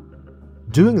Thune.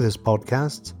 Doing this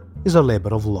podcast is a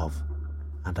labor of love,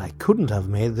 and I couldn't have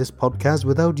made this podcast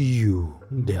without you,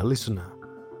 dear listener,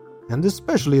 and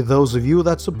especially those of you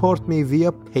that support me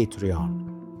via Patreon.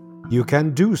 You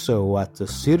can do so at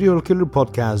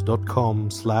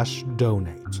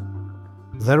theserialkillerpodcast.com/donate.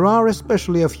 There are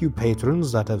especially a few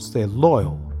patrons that have stayed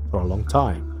loyal for a long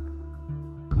time.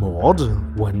 Maud,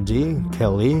 Wendy,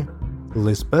 Kelly,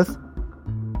 Elizabeth,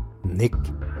 Nick,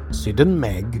 Sid and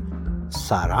Meg,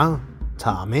 Sarah,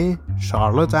 Tommy,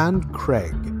 Charlotte, and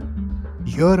Craig.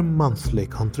 Your monthly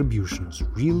contributions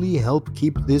really help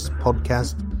keep this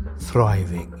podcast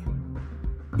thriving.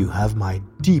 You have my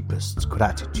deepest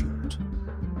gratitude.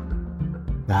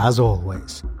 As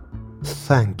always,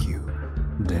 thank you,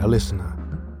 dear listener,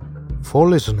 for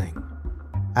listening,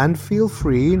 and feel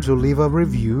free to leave a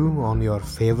review on your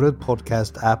favorite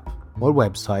podcast app or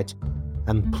website,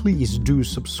 and please do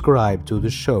subscribe to the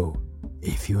show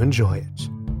if you enjoy it.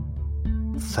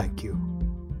 Thank you.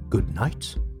 Good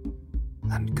night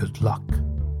and good luck.